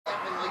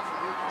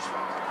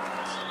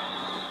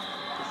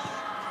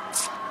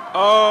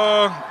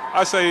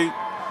I say,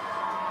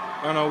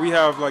 I know we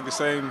have like the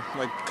same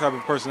like type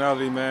of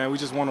personality, man. We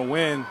just want to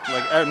win,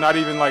 like not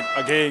even like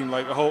a game,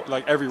 like a whole,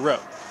 like every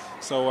rep.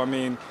 So I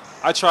mean,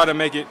 I try to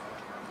make it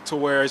to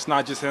where it's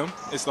not just him,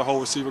 it's the whole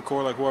receiver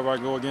core, like whoever I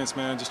go against,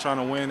 man. Just trying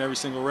to win every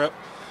single rep,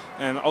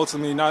 and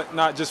ultimately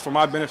not just for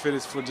my benefit,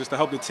 it's for just to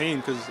help the team.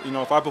 Because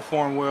if I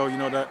perform well,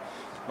 that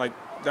like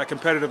that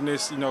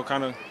competitiveness,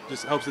 kind of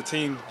just helps the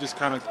team just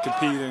kind of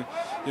compete.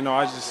 And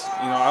I just,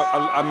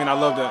 I mean, I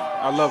love that.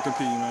 I love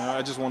competing, man.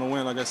 I just want to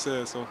win, like I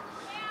said. So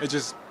it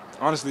just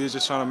honestly, it's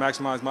just trying to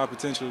maximize my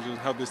potential to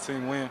help this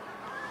team win.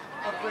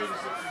 How great is it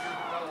for your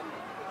development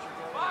that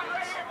you're going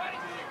against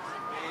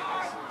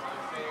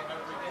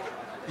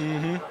Diggs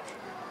and Davis and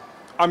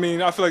I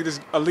mean, I feel like this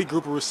elite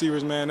group of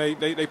receivers, man,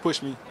 they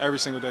push me every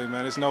single day,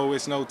 man. It's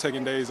no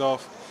taking days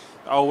off.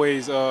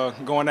 Always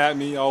going at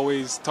me,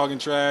 always talking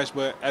trash.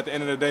 But at the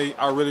end of the day,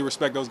 I really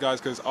respect those guys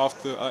because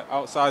off the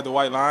outside the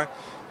white line,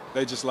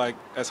 they just like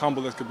as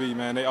humble as could be,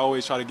 man. They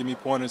always try to give me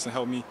pointers and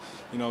help me,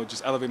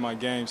 just elevate my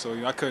game. So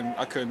I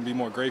couldn't be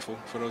more grateful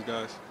for those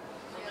guys.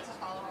 Just to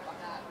follow up on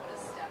that, what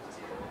is step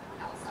two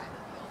outside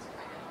the field to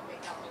kind of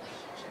make that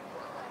relationship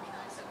work? I mean,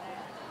 that's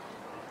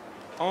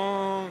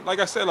so Like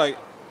I said, like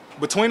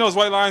between those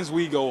white lines,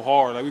 we go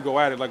hard. Like we go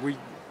at it. Like we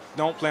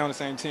don't play on the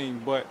same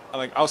team. But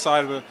like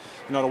outside of the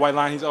white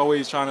line, he's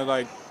always trying to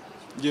like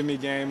give me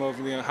game of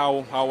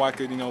how I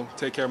could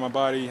take care of my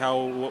body,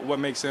 what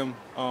makes him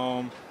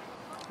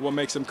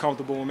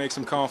comfortable, what makes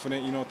him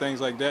confident,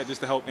 things like that,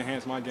 just to help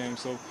enhance my game.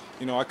 So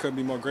I couldn't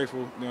be more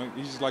grateful.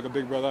 He's just like a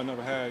big brother I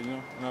never had,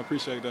 and I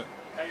appreciate that.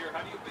 Kaiir,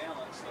 how do you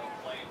balance though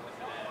playing with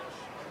an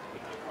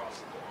edge across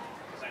the board?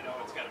 Because I know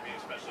it's got to be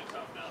especially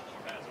tough now that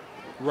you guys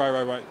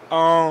are. Right.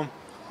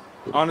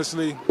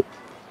 Honestly,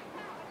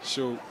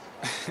 shoot,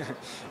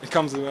 it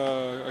comes.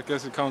 I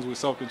guess it comes with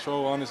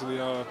self-control. Honestly,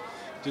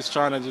 just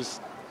trying to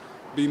just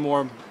be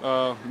more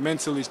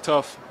mentally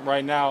tough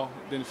right now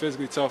than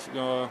physically tough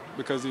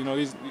because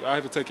I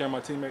have to take care of my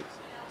teammates.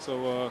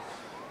 So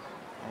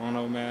I don't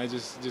know, man. I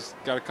just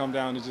got to come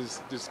down to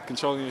just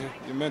controlling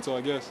your mental,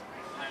 I guess.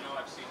 And I know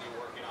I've seen you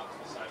working out to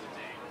the side of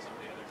Dane and some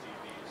of the other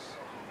DBs,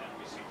 and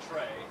we see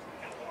Trey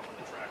kind of off on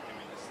the track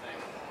doing this thing.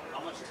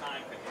 How much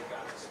time have you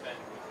got to spend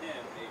with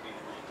him, maybe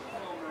in like the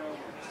film room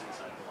or just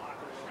inside the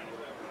locker room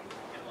or whatever?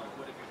 And like,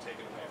 what have you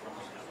taken away from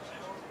those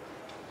conversations?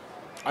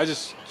 I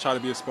just try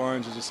to be a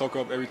sponge and just soak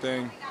up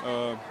everything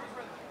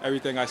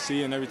I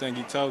see and everything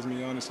he tells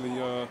me. Honestly,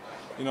 I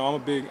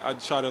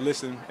try to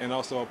listen and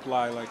also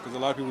apply. Like, because a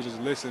lot of people just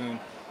listen and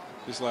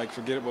just like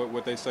forget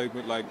what they say.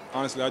 But like,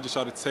 honestly, I just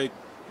try to take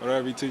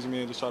whatever he teaches me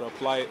and just try to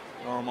apply it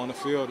on the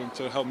field and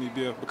to help me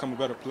become a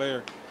better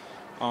player.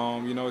 I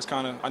know it's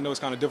kind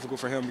of difficult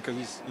for him because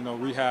he's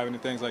rehabbing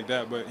and things like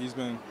that. But he's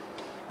been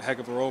a heck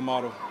of a role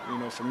model,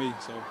 for me.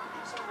 So.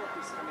 some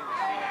rookies come in the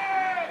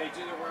camp, they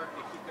do their work,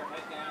 they keep their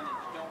head down, and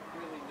you don't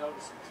really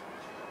notice it too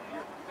much.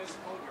 You're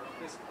physical,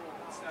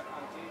 step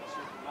on Diggs,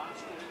 you're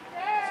demonstrative,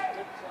 it's a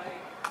good play.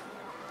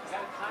 Is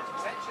that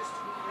just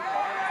who you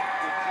are?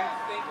 Did you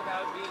think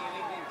about being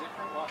anything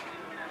different walking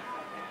into an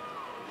NFL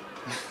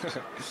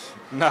camp?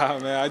 Nah,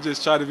 man. I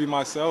just try to be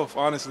myself,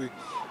 honestly.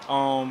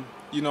 When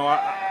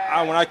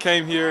I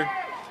came here,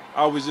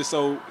 I was just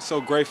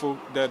so grateful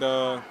that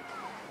the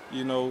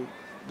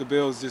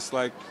Bills just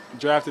like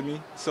drafted me.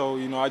 So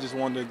I just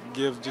wanted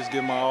to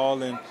give my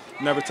all and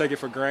never take it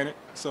for granted.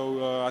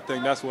 So I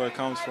think that's where it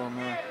comes from,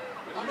 man.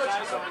 How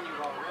much is on you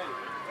already?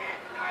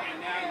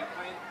 And now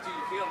do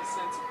you feel the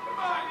sense of you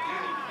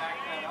need to back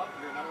that up?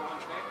 You're number one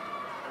pick.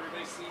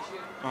 Everybody sees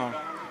you. You're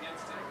going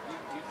against it.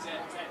 Does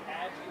that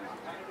add to your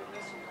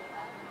competitiveness?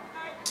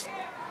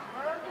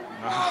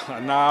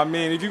 Nah, I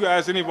mean, if you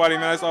ask anybody,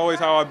 man, that's always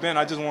how I've been.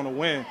 I just want to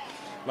win.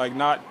 Like,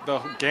 not the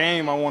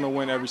game, I want to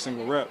win every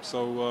single rep.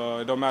 So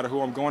it don't matter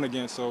who I'm going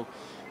against. So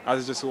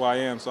that's just who I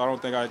am. So I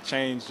don't think I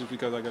changed just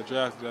because I got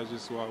drafted. That's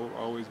just who I've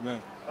always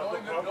been.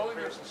 Knowing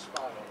there's a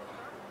spot over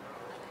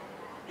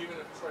there, even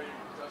if Trey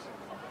doesn't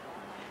come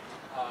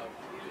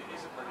in,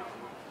 isn't ready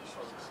for the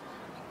start of the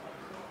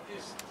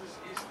season,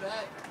 is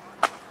that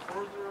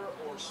further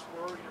or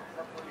spur your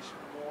preparation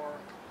more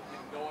in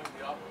knowing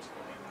the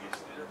opportunity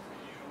is there for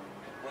you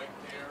right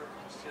there,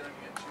 staring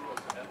at you as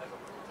a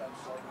full-time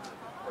starter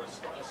or a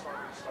starter to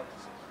start the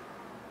season?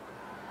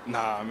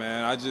 Nah,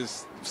 man.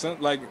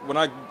 Like when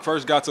I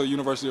first got to the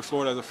University of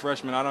Florida as a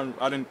freshman,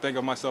 I didn't think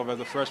of myself as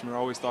a freshman. I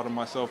always thought of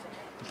myself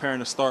preparing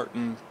to start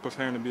and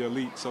preparing to be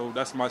elite. So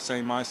that's my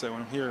same mindset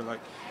when I'm here. Like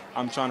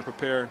I'm trying to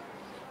prepare,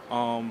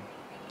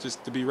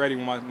 just to be ready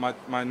when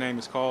my name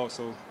is called.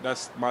 So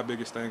that's my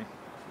biggest thing,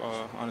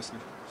 honestly.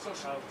 So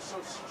should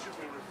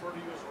we refer to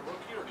you as a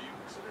rookie, or do you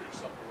consider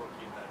yourself a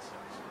rookie in that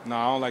sense? No,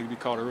 I don't like to be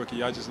called a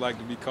rookie. I just like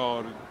to be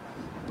called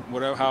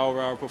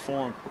however I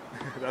perform.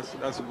 that's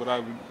what I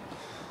would.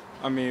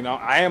 I mean,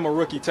 I am a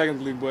rookie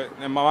technically, but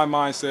my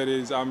mindset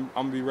is I'm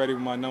gonna be ready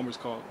when my number's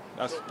called.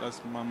 That's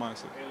my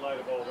mindset. In light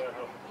of all that,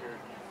 how prepared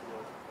do you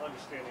feel,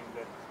 understanding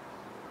that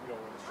in the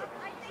second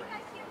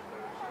training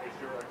as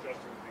you're adjusting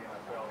to the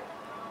NFL,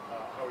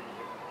 how are you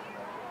doing?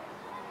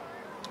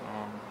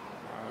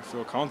 I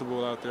feel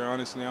comfortable out there.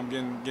 Honestly, I'm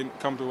getting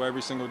comfortable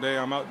every single day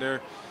I'm out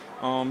there.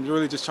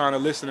 Really just trying to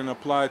listen and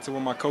apply to what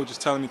my coach is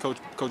telling me. Coach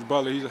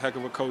Butler, he's a heck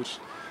of a coach.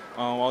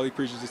 All he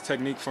preaches is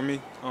technique for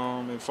me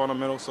and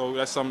fundamental. So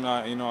that's something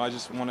that I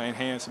just want to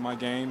enhance in my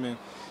game. And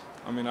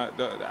I mean,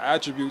 the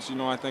attributes,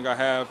 I think I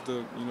have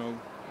to,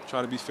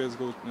 try to be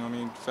physical.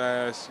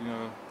 Fast,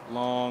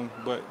 long,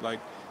 but like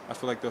I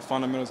feel like the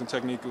fundamentals and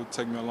technique will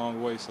take me a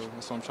long way. So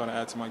that's what I'm trying to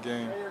add to my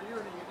game. You're in a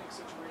unique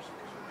situation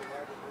because you've been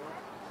having to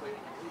play in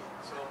the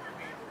league. So I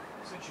mean,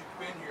 since you've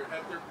been here,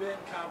 have there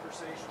been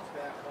conversations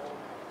back home,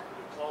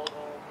 or called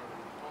home,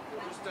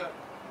 or just to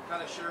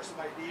kind of share some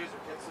ideas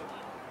or get some,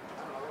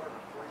 I don't know, whatever,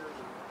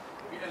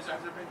 pointers?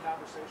 Have there been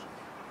conversations?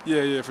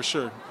 Yeah, for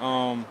sure.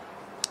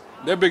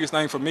 Their biggest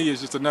thing for me is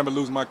just to never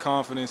lose my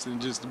confidence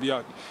and just to be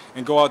out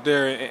and go out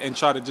there and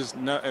try to just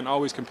and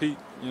always compete.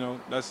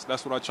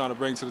 That's what I try to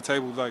bring to the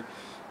table. Like,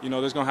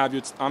 there's gonna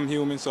have I'm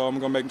human, so I'm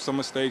gonna make some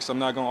mistakes. I'm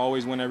not gonna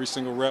always win every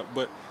single rep,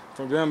 but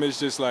for them it's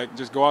just like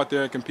just go out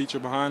there and compete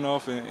your behind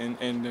off, and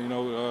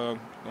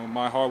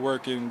my hard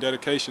work and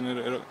dedication,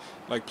 it'll,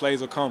 like plays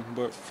will come.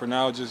 But for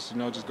now, just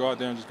just go out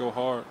there and just go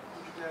hard.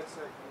 What did your dad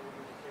say when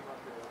you came up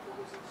there? What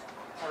was his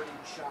parting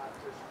shot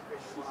as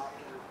you went out to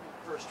your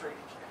first training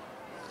camp?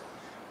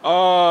 I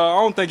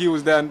don't think he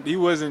was that. He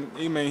wasn't.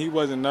 He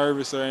wasn't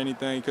nervous or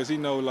anything because he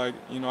know like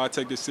I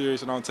take this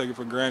serious and I don't take it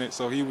for granted.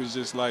 So he was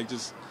just like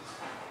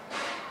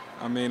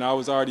I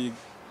was already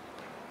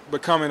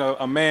becoming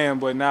a man,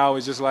 but now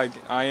it's just like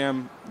I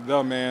am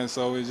the man.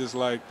 So it's just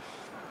like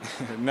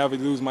never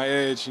lose my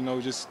edge.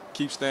 Just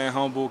keep staying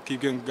humble,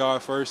 keep getting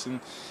God first, and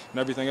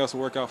everything else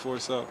will work out for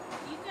itself.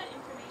 You've got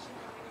information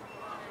going in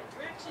a lot of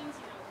directions.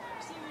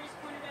 Receivers,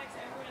 cornerbacks,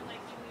 everyone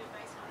like giving you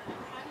advice on that.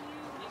 How do you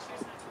make sure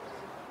it's not too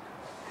overwhelming?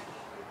 How do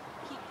you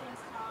keep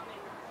things calm? And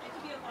it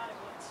could be a lot of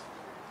what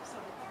some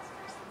of these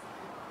persons.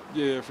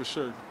 Yeah, for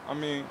sure.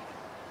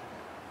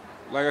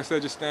 Like I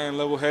said, just staying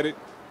level-headed,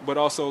 but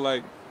also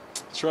like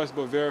trust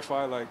but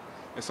verify. Like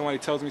if somebody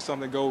tells me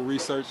something, go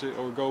research it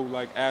or go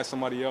like ask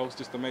somebody else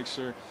just to make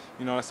sure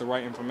that's the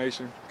right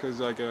information. Because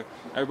like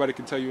everybody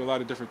can tell you a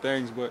lot of different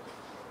things, but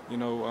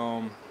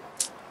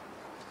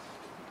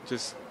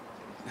just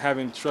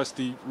having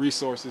trusty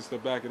resources to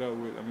back it up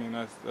with.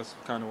 That's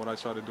kind of what I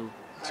try to do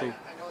too.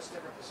 I know it's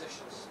different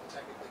positions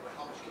technically, but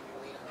how much can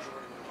you lean on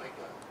Jordan and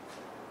Micah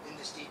in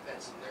this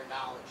defense and their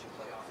knowledge and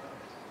playoff knowledge?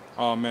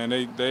 Oh man,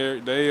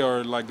 they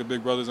are like the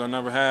big brothers I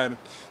never had.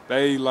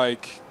 They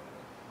like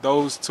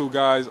those two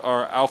guys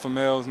are alpha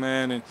males,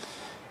 man,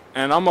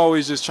 and I'm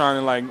always just trying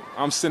to like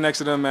I'm sitting next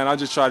to them, man. I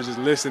just try to just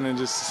listen and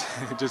just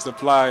just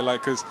apply,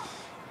 like, cause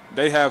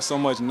they have so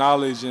much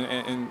knowledge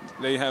and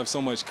they have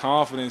so much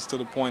confidence to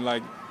the point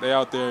like they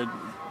out there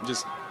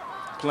just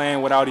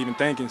playing without even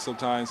thinking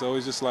sometimes. So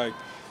it's just like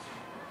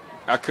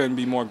I couldn't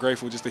be more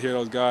grateful just to hear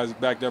those guys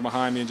back there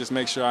behind me and just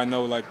make sure I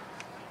know like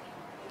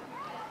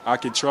I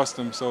could trust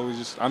them. So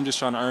I'm just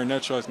trying to earn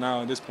their trust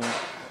now at this point.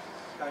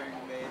 Kaiir, you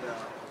made a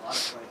lot of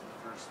plays in the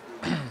first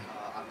week.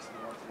 Obviously,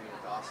 the 1-3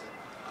 with Dawson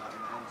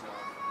in the end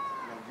zone.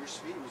 Your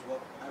speed was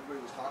what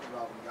everybody was talking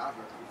about when you got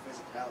here. Your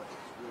physicality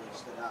really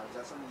stood out. Is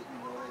that something that you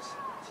notice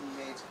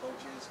teammates,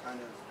 coaches kind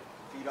of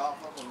feed off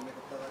of when you make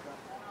a play like that?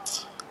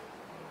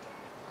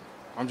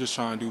 I'm just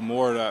trying to do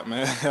more of that,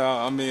 man.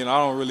 I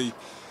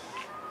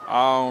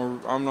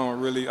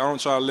don't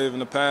try to live in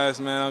the past,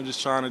 man. I'm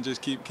just trying to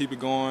just keep it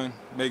going,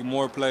 make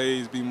more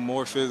plays, be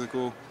more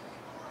physical,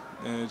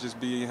 and just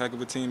be a heck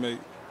of a teammate.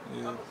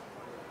 Yeah.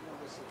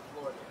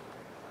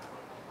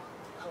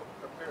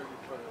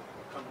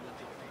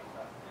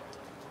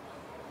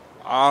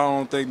 I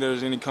don't think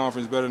there's any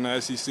conference better than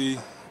the SEC.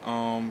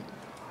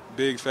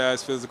 Big,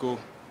 fast, physical.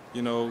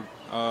 No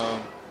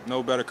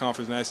better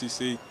conference than the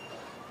SEC.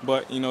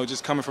 But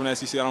just coming from the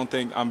SEC, I don't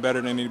think I'm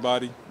better than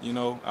anybody.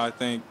 I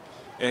think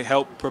it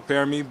helped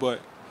prepare me, but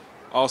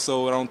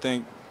also I don't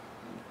think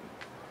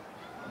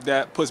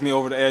that puts me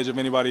over the edge of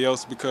anybody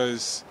else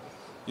because,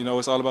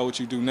 it's all about what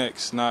you do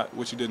next, not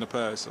what you did in the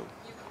past. So.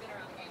 You've been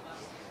around the game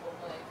obviously your whole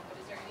life, but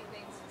is there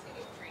anything since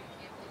getting training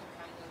camp that you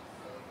kind of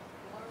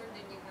learned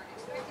and you weren't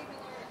expecting to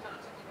learn, and kind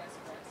of took you by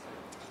surprise?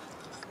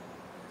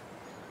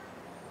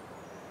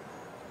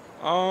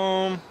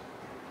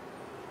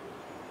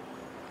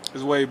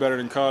 It's way better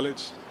than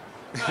college.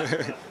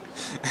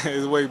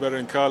 It's way better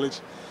than college.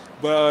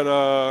 But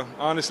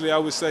honestly, I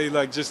would say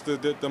like just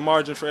the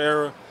margin for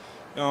error,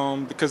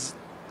 because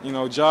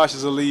Josh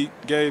is elite,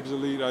 Gabe's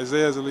elite,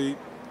 Isaiah's elite,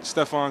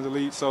 Stefan's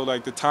elite. So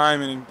like the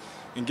timing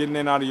and getting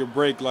in out of your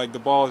break, like the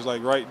ball is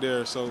like right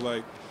there. So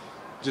like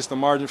just the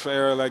margin for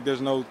error, like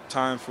there's no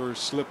time for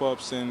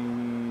slip-ups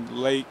and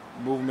late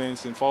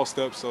movements and false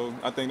steps. So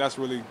I think that's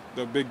really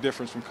the big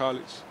difference from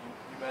college.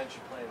 You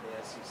mentioned playing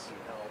the SEC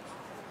helps.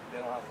 They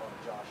don't have a lot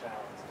of Josh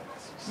Allens in the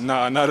SEC.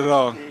 Nah, not at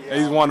all.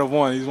 He's one of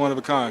one. He's one of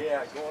a kind.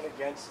 Yeah, going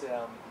against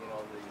them,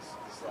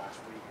 this last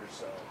week or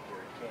so here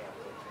at camp,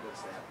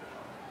 what's that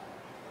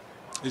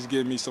been? He's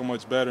getting me so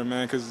much better,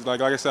 man. Because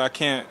like I said, I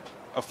can't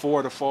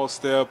afford a false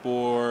step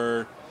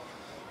or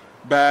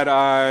bad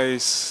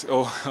eyes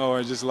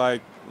or just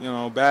like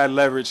bad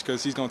leverage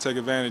because he's gonna take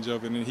advantage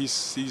of it, and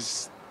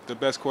he's the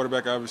best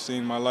quarterback I've ever seen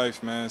in my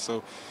life, man.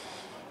 So,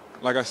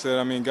 like I said,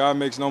 I mean, God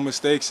makes no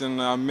mistakes,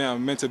 and I'm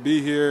meant to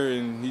be here,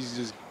 and he's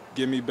just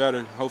getting me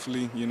better.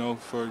 Hopefully,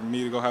 for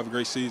me to go have a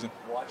great season.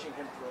 Watching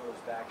him throw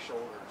those back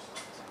shoulders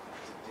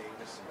to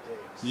Davis and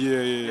Davis.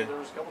 Yeah. There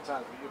was a couple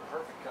times where you had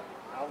perfect.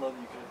 I don't know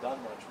that you could have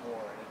done much more,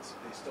 and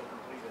they still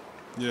completed.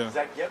 Yeah. Does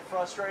that get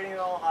frustrating at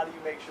all? How do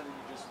you make sure that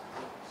you just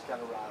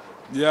kind of ride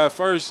it? Yeah, at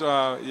first,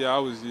 I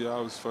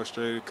was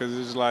frustrated because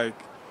it's like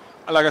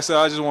I said,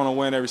 I just want to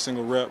win every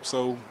single rep.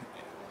 So,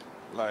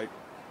 like,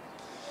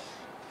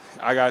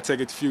 I gotta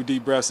take a few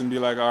deep breaths and be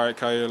like, all right,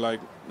 Kaiir, like,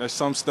 there's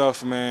some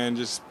stuff, man,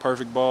 just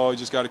perfect ball. You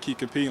just gotta keep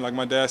competing. Like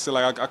my dad said,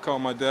 like I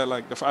called my dad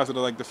like after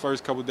the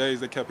first couple of days,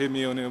 they kept hitting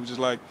me on it. It was just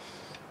like,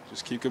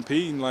 just keep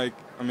competing. Like,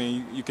 I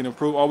mean, you can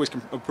always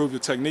improve your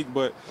technique,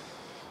 but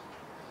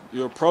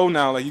you're a pro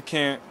now. Like you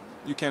can't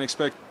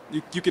expect.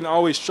 You can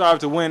always strive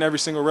to win every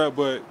single rep,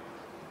 but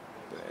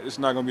it's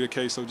not gonna be the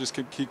case. So just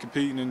keep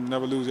competing and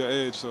never lose your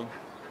edge. So.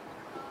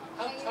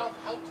 How tough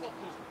was,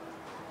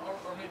 or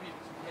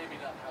maybe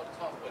not how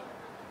tough, but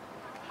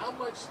how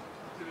much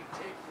did it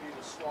take for you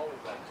to swallow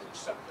that, to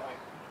accept that?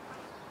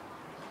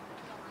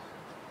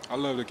 I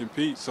love to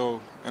compete,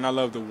 and I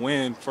love to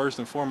win first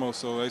and foremost.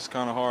 So it's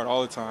kind of hard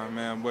all the time,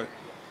 man. But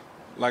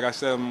like I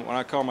said, when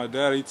I called my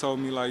dad, he told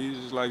me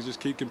just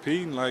keep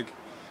competing, like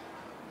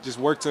just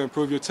work to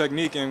improve your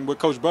technique. And with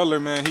Coach Butler,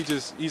 man,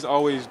 he's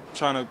always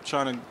trying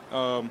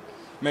to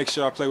make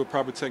sure I play with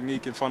proper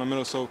technique and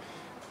fundamentals. So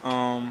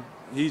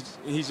he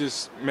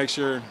just makes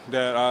sure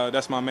that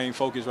that's my main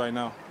focus right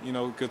now.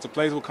 Because the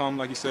plays will come,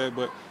 like he said,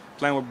 but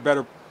playing with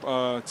better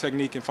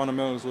technique and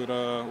fundamentals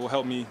will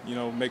help me,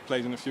 make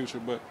plays in the future.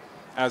 But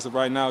as of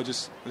right now, I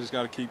just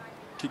got to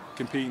keep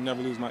competing,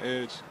 never lose my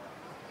edge.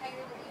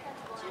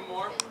 Two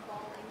more. To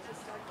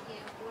start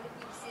camp. What have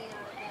you seen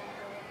out of them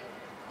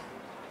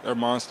early? They're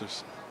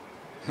monsters.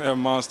 They're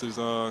monsters.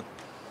 Yeah,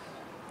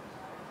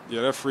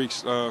 they're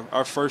freaks.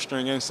 Our first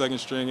string and second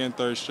string and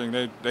third string,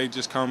 they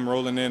just come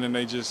rolling in and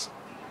they just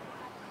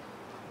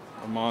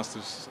are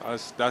monsters.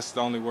 That's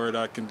the only word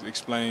I can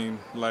explain.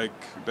 Like,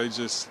 they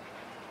just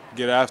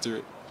get after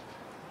it.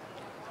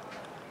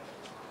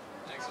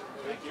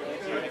 Thank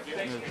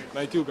you.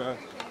 Thank you, guys.